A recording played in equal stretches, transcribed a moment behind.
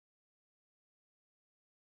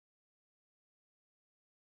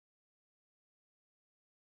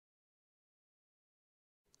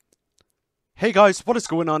Hey guys, what is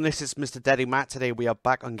going on? This is MrDeadlyMatt. Today we are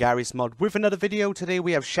back on Garry's mod with another video. Today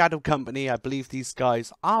we have Shadow Company. I believe these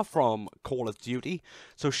guys are from Call of Duty.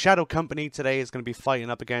 So Shadow Company today is going to be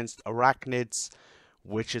fighting up against Arachnids,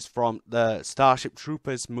 which is from the Starship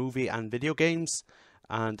Troopers movie and video games.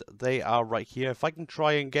 And they are right here. If I can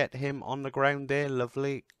try and get him on the ground there,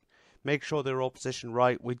 lovely. Make sure they're all positioned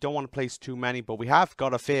right. We don't want to place too many, but we have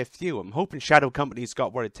got a fair few. I'm hoping Shadow Company's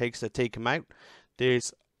got what it takes to take him out.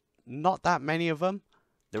 There's not that many of them.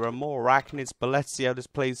 There are more Arachnids, but let's see how this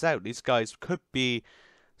plays out. These guys could be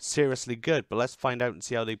seriously good, but let's find out and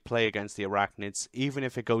see how they play against the Arachnids, even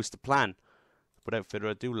if it goes to plan. Without further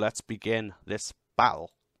ado, let's begin this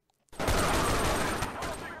battle.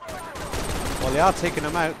 Well, they are taking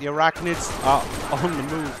them out. The Arachnids are on the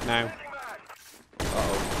move now.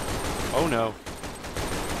 Uh-oh. Oh no.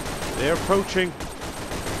 They're approaching.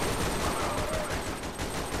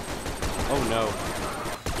 Oh no.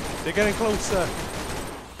 They're getting closer.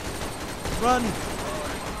 Run!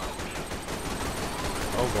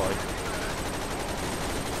 Oh boy.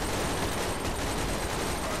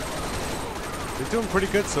 They're doing pretty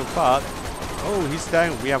good so far. Oh, he's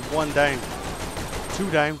down. We have one down.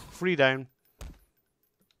 Two down. Three down.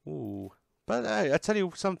 Ooh. But I tell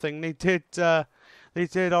you something, they did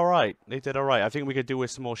alright. They did alright. I think we could do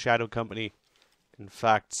with some more Shadow Company. In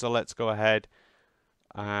fact, so let's go ahead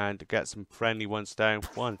and get some friendly ones down.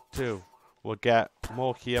 1, 2. We'll get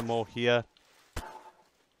more here.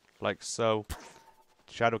 Like so.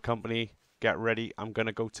 Shadow Company, get ready. I'm going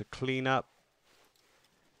to go to clean up.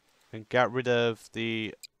 And get rid of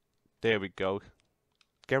the... There we go.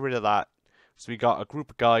 Get rid of that. So we got a group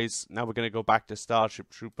of guys. Now we're going to go back to Starship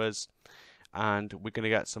Troopers. And we're going to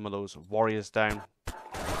get some of those warriors down.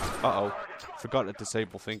 Uh-oh. Forgot to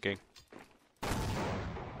disable thinking.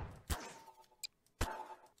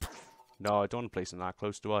 No, I don't want to place them that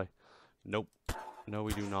close, do I? Nope. No,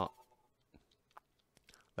 we do not.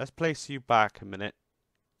 Let's place you back a minute.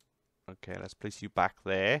 Okay, let's place you back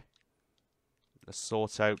there. Let's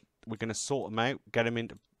sort out. We're going to sort them out. Get them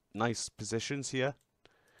into nice positions here.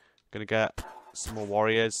 Going to get some more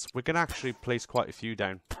warriors. We're going to actually place quite a few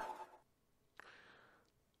down.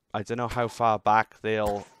 I don't know how far back they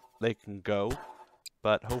can go.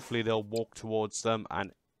 But hopefully they'll walk towards them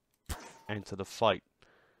and enter the fight.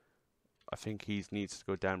 I think he needs to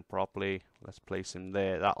go down properly. Let's place him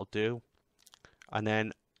there. That'll do. And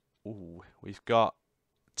then, ooh, we've got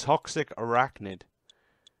Toxic Arachnid.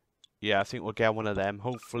 Yeah, I think we'll get one of them.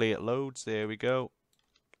 Hopefully it loads. There we go.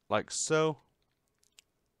 Like so.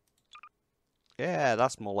 Yeah,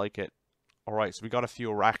 that's more like it. Alright, so we got a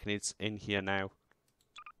few Arachnids in here now.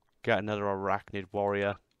 Get another Arachnid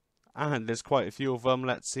warrior. And there's quite a few of them.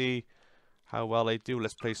 Let's see how well they do.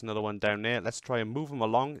 Let's place another one down there. Let's try and move them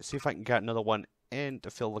along. See if I can get another one in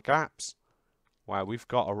to fill the gaps. Wow, we've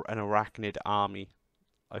got an Arachnid army.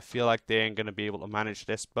 I feel like they ain't going to be able to manage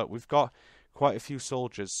this, but we've got quite a few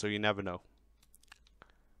soldiers, so you never know.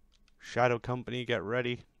 Shadow Company, get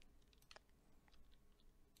ready.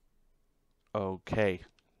 Okay.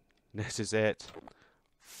 This is it.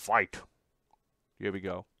 Fight. Here we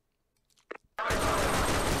go.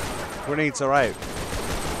 Grenades are out.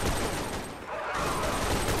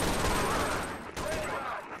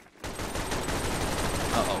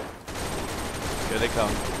 Uh-oh. Here they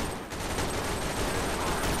come.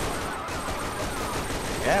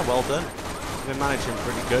 Yeah, well done. They're managing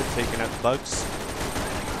pretty good, taking out the bugs.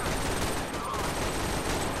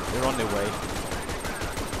 They're on their way.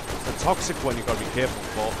 The toxic one you've got to be careful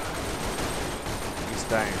for. He's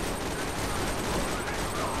down.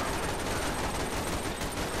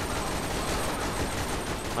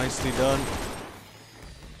 Nicely done.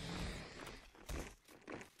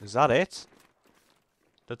 Is that it?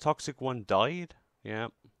 The toxic one died? Yeah.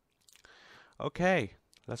 Okay.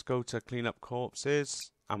 Let's go to clean up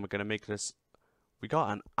corpses. And we're going to make this... We got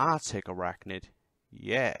an Arctic Arachnid.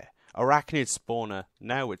 Yeah. Arachnid spawner.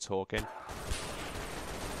 Now we're talking.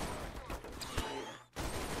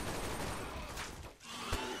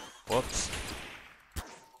 Whoops.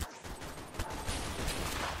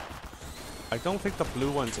 I don't think the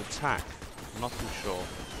blue ones attack. I'm not too sure.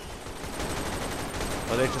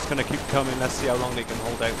 But they're just going to keep coming. Let's see how long they can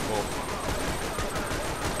hold out for.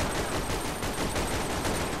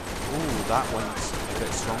 Ooh, that one's a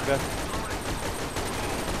bit stronger.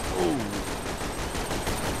 Ooh.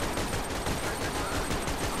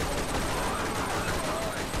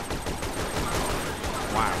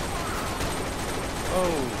 Wow.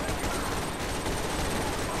 Oh.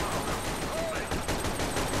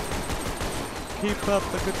 Keep up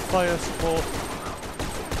the good fire support.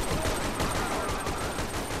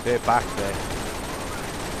 They're back there.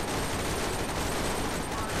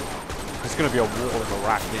 going to be a wall of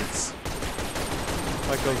arachnids. If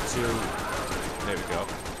I go to... There we go.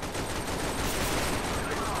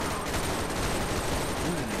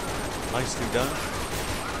 Ooh, nicely done.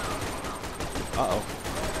 Uh-oh.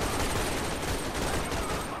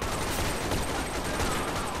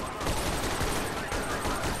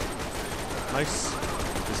 Nice.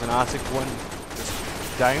 There's an Arctic one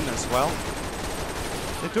just down as well.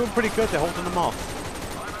 They're doing pretty good. They're holding them off.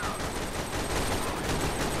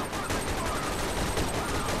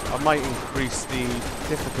 I might increase the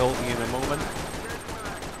difficulty in a moment.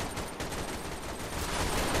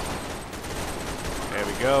 There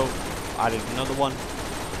we go. Added another one.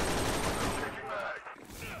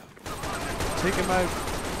 Take him out.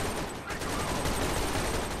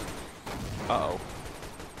 Uh-oh.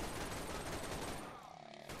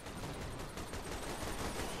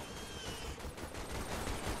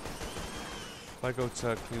 If I go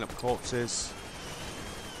to clean up corpses.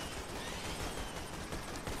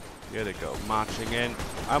 Here they go, marching in.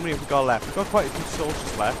 How many have we got left? We've got quite a few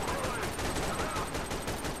soldiers left.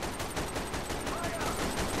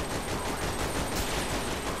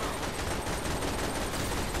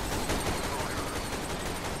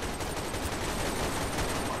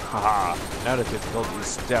 Haha, now the difficulty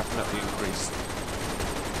is definitely increased.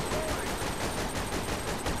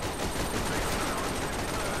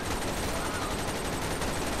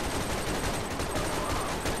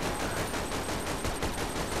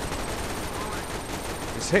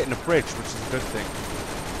 It's hitting the bridge, which is a good thing.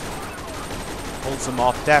 Holds them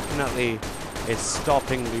off. Definitely is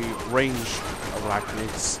stopping the range of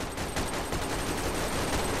Arachnids.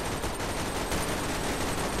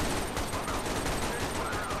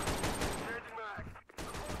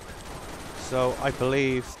 So I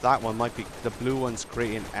believe that one might be the blue one's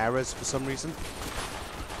creating errors for some reason.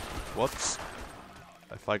 Whoops.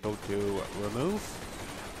 If I go to remove,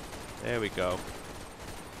 there we go.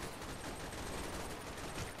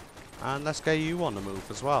 And let's get you on the move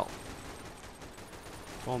as well.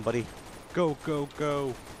 Come on, buddy. Go, go,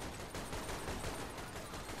 go.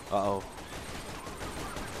 Uh-oh.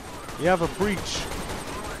 You have a breach.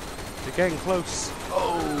 You're getting close.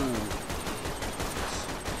 Oh!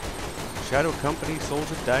 Shadow Company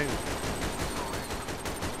soldier down.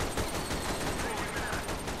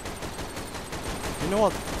 You know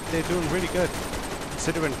what? They're doing really good.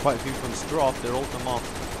 Considering quite a few of them's dropped, they're holding them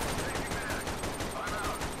off.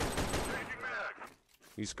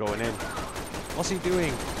 He's going in. What's he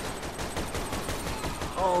doing?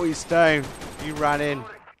 Oh, he's down. He ran in.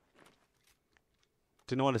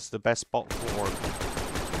 Do you know what? It's the best spot for him.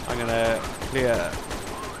 I'm gonna clear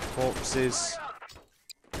corpses.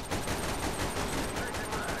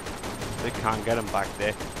 They can't get him back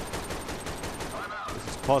there. This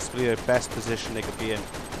is possibly the best position they could be in.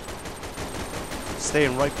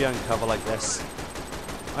 Staying right behind cover like this.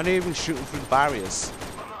 And they're even shooting through the barriers.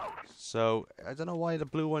 So I don't know why the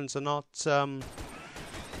blue ones are not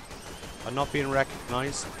being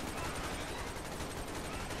recognized.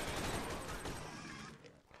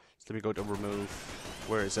 So let me go to remove.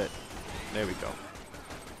 Where is it? There we go.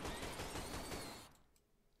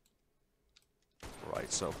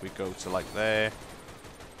 Right, so if we go to like there,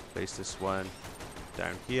 place this one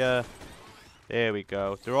down here. There we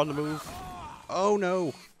go. They're on the move. Oh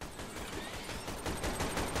no!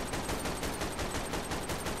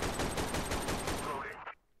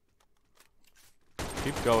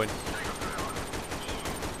 Keep going.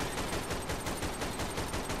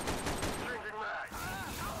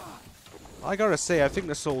 I gotta say, I think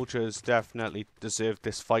the soldiers definitely deserved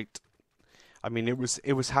this fight. I mean, it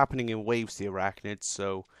was happening in waves, the Arachnids,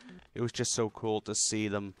 so it was just so cool to see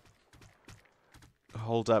them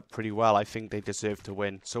hold up pretty well. I think they deserve to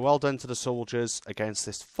win. So well done to the soldiers against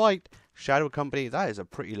this fight. Shadow Company, that is a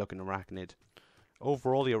pretty looking Arachnid.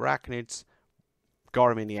 Overall, the Arachnids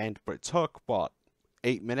got him in the end, but it took, what,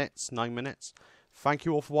 8 minutes, 9 minutes? Thank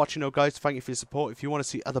you all for watching, guys. Thank you for your support. If you want to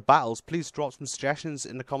see other battles, please drop some suggestions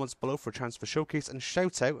in the comments below for a chance for showcase and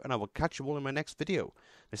shout out, and I will catch you all in my next video.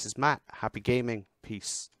 This is Matt. Happy gaming.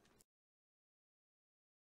 Peace.